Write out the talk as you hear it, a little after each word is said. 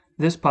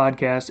This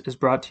podcast is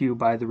brought to you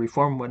by the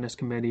Reformed Witness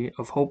Committee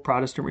of Hope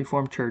Protestant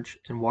Reformed Church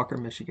in Walker,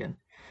 Michigan.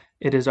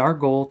 It is our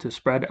goal to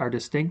spread our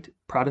distinct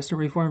Protestant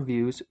Reformed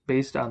views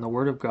based on the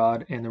Word of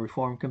God and the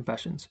Reformed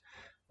Confessions.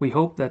 We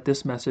hope that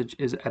this message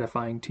is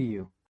edifying to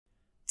you.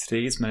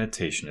 Today's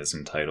meditation is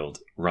entitled,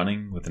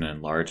 Running with an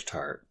Enlarged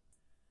Heart.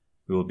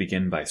 We will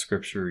begin by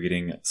scripture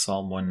reading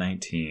Psalm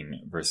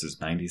 119, verses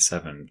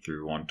 97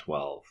 through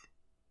 112.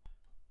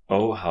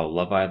 Oh, how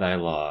love I thy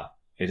law!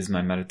 It is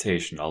my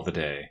meditation all the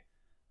day.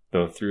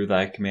 Though through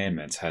thy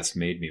commandments hast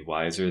made me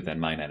wiser than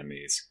mine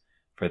enemies,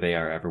 for they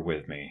are ever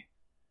with me.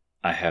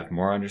 I have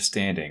more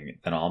understanding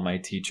than all my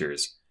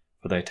teachers,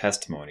 for thy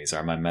testimonies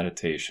are my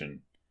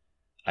meditation.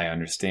 I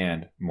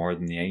understand more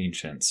than the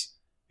ancients,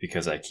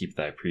 because I keep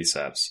thy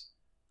precepts.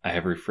 I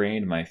have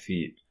refrained my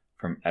feet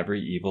from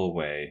every evil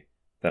way,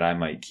 that I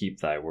might keep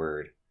thy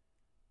word.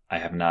 I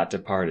have not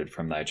departed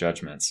from thy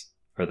judgments,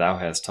 for thou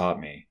hast taught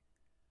me.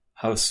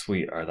 How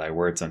sweet are thy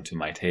words unto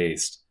my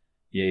taste,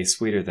 yea,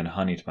 sweeter than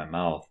honey to my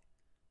mouth.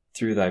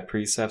 Through thy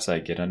precepts I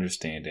get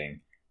understanding,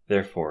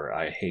 therefore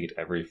I hate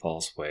every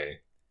false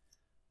way.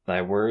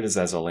 Thy word is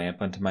as a lamp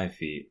unto my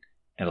feet,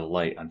 and a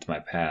light unto my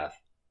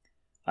path.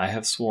 I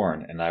have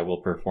sworn, and I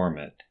will perform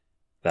it,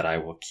 that I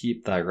will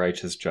keep thy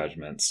righteous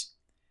judgments.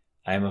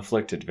 I am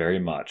afflicted very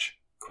much.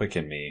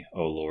 Quicken me,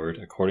 O Lord,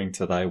 according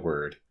to thy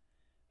word.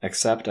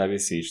 Accept, I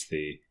beseech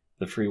thee,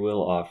 the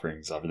freewill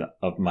offerings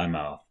of my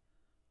mouth,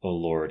 O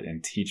Lord,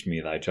 and teach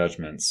me thy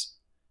judgments.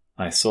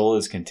 My soul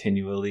is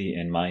continually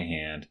in my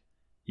hand,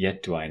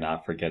 yet do I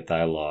not forget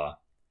thy law.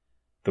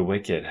 The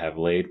wicked have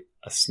laid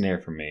a snare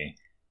for me,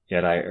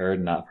 yet I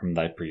erred not from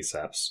thy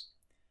precepts.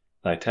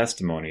 Thy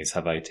testimonies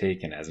have I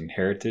taken as an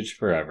heritage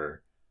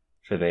forever,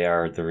 for they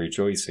are the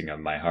rejoicing of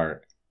my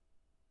heart.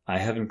 I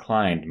have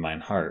inclined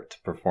mine heart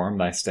to perform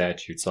thy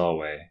statutes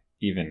alway,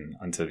 even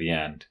unto the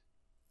end.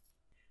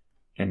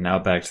 And now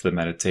back to the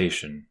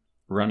meditation,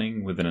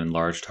 running with an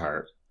enlarged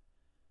heart.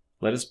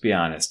 Let us be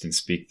honest and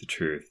speak the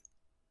truth.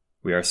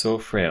 We are so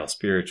frail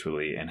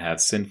spiritually and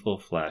have sinful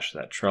flesh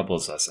that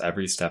troubles us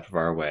every step of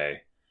our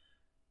way.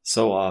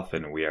 So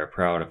often we are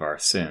proud of our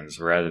sins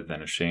rather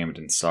than ashamed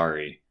and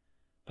sorry.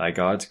 By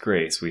God's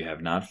grace we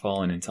have not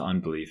fallen into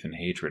unbelief and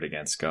hatred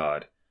against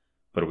God,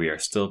 but we are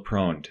still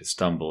prone to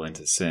stumble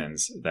into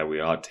sins that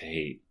we ought to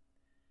hate.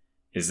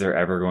 Is there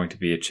ever going to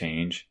be a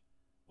change?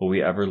 Will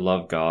we ever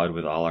love God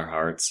with all our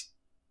hearts?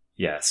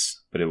 Yes,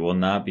 but it will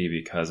not be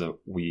because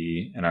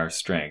we, in our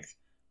strength,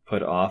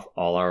 put off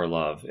all our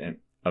love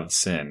of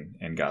sin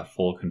and got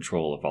full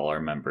control of all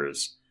our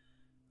members.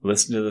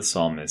 Listen to the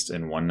psalmist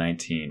in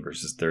 119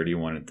 verses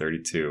 31 and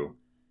 32.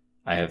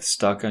 I have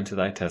stuck unto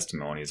thy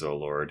testimonies, O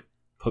Lord.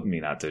 Put me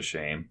not to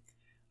shame.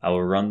 I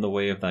will run the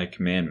way of thy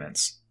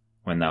commandments,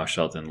 when thou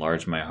shalt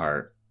enlarge my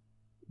heart.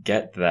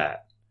 Get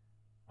that.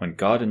 When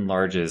God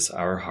enlarges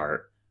our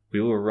heart,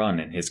 we will run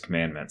in his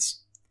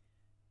commandments.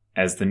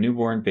 As the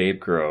newborn babe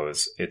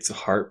grows, its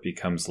heart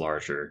becomes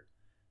larger.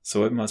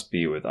 So it must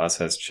be with us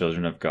as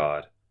children of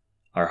God.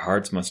 Our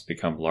hearts must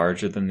become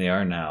larger than they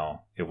are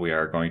now if we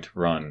are going to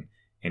run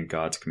in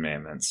God's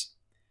commandments.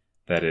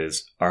 That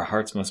is, our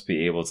hearts must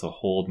be able to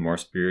hold more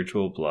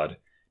spiritual blood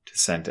to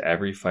send to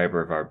every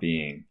fiber of our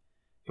being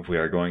if we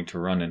are going to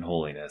run in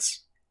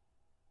holiness.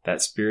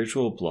 That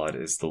spiritual blood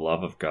is the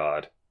love of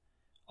God.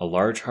 A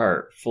large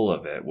heart full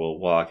of it will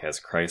walk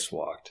as Christ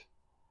walked.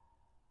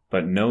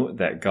 But note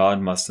that God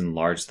must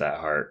enlarge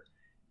that heart,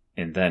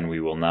 and then we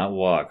will not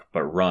walk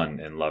but run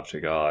in love to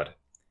God.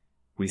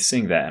 We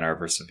sing that in our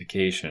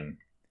versification.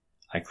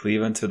 I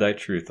cleave unto thy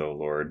truth, O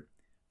Lord.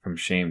 From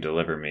shame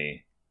deliver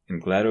me. In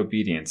glad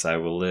obedience I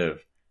will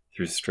live,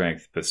 through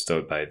strength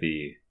bestowed by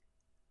thee.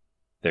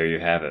 There you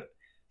have it.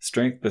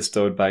 Strength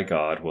bestowed by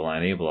God will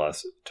enable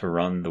us to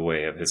run the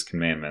way of his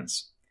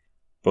commandments.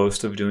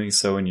 Boast of doing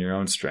so in your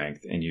own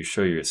strength, and you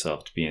show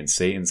yourself to be in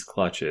Satan's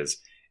clutches,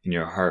 and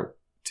your heart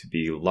to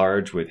be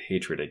large with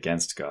hatred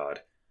against God.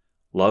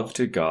 Love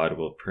to God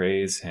will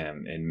praise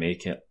him and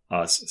make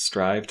us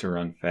strive to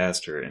run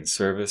faster in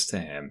service to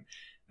him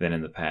than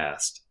in the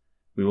past.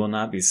 We will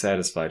not be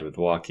satisfied with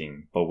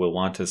walking, but will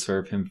want to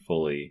serve him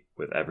fully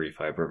with every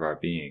fiber of our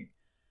being.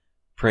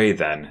 Pray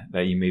then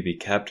that you may be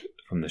kept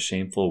from the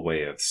shameful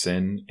way of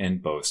sin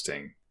and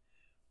boasting.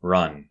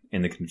 Run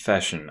in the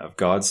confession of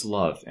God's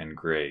love and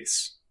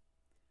grace.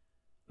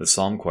 The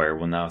Psalm Choir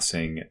will now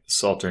sing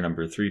Psalter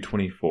number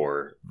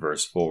 324,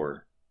 verse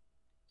 4.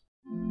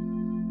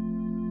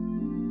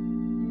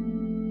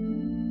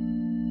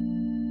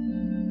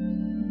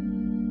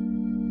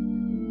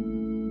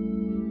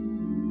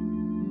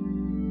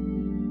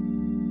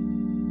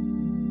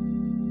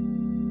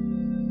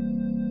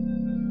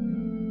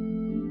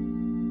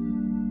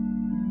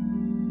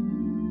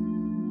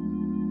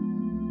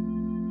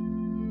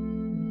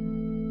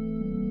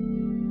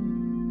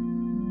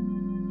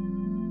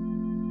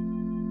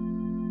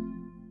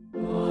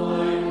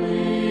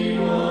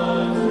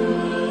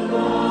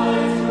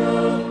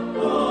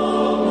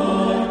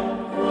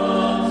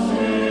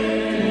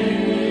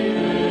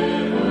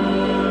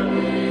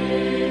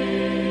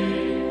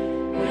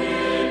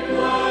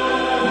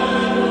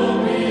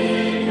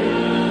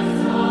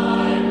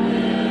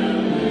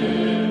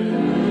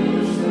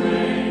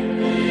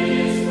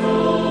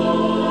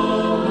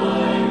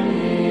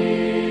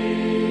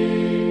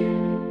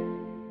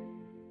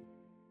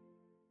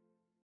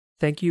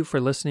 Thank you for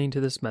listening to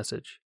this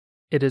message.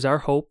 It is our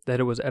hope that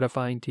it was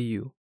edifying to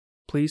you.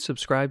 Please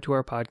subscribe to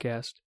our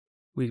podcast.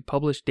 We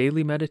publish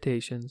daily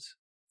meditations,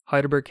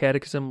 Heidelberg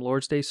Catechism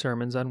Lord's Day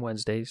sermons on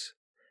Wednesdays,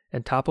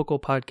 and topical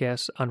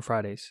podcasts on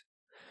Fridays.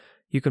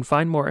 You can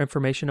find more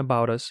information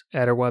about us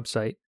at our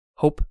website,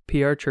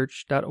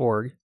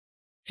 hopeprchurch.org,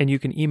 and you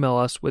can email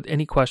us with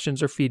any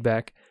questions or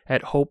feedback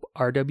at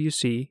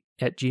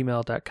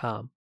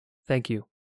hoperwc@gmail.com. Thank you.